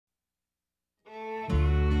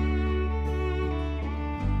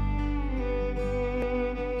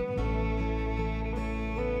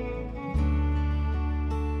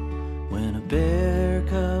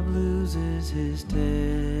loses his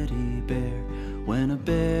teddy bear, when a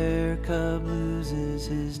bear cub loses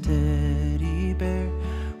his teddy bear,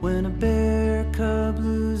 when a bear cub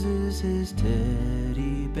loses his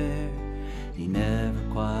teddy bear, he never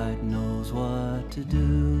quite knows what to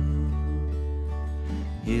do.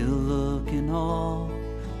 He'll look in all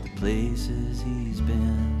the places he's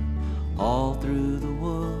been, all through the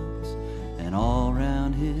woods and all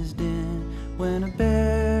round his den. When a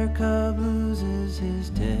bear cub loses his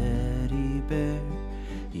teddy bear,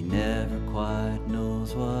 he never quite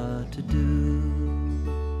knows what to do.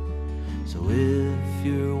 So if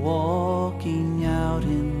you're walking out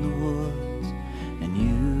in the woods and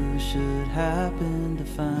you should happen to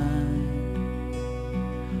find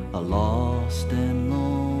a lost and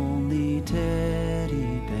lonely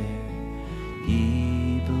teddy bear,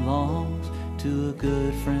 he belongs to a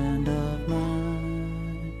good friend of mine.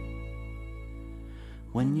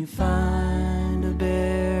 When you find a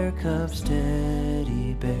bear cub's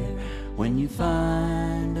teddy bear, when you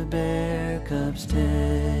find a bear cub's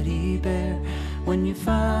teddy bear, when you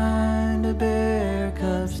find a bear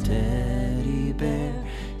cub's teddy bear,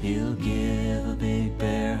 he'll give a big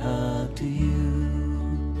bear hug to you.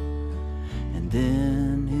 And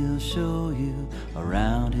then he'll show you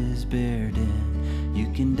around his bear den.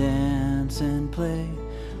 You can dance and play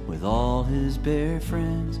with all his bear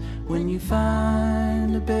friends. When you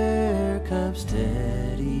find a bear cub's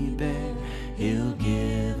teddy bear, he'll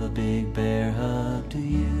give a big bear hug to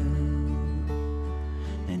you.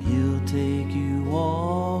 And he'll take you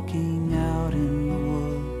walking out in the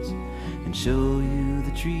woods and show you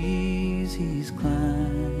the trees he's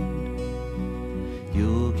climbed.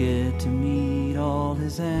 You'll get to meet all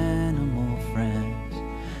his animal friends.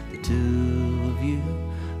 The two of you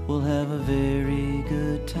will have a very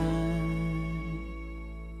good time.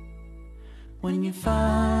 When you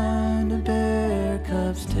find a bear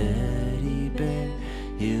cub's teddy bear,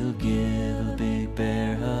 he'll give a big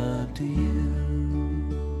bear hug to you.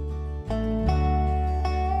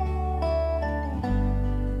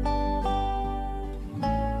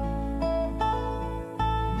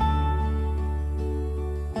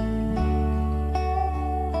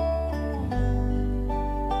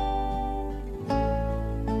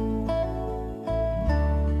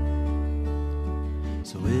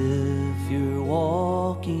 So if you're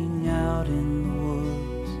walking out in the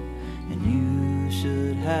woods and you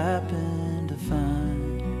should happen to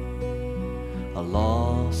find a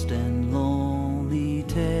lost and lonely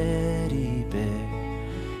teddy bear,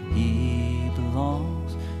 he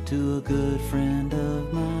belongs to a good friend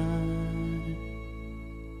of mine.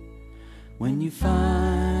 When you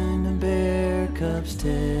find a bear cub's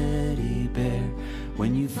teddy bear,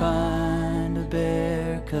 when you find a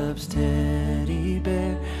bear cub's teddy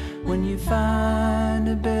bear, when you find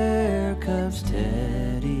a bear cub's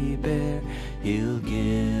teddy bear, he'll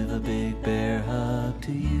give a big bear hug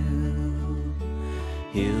to you.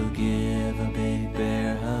 He'll give a big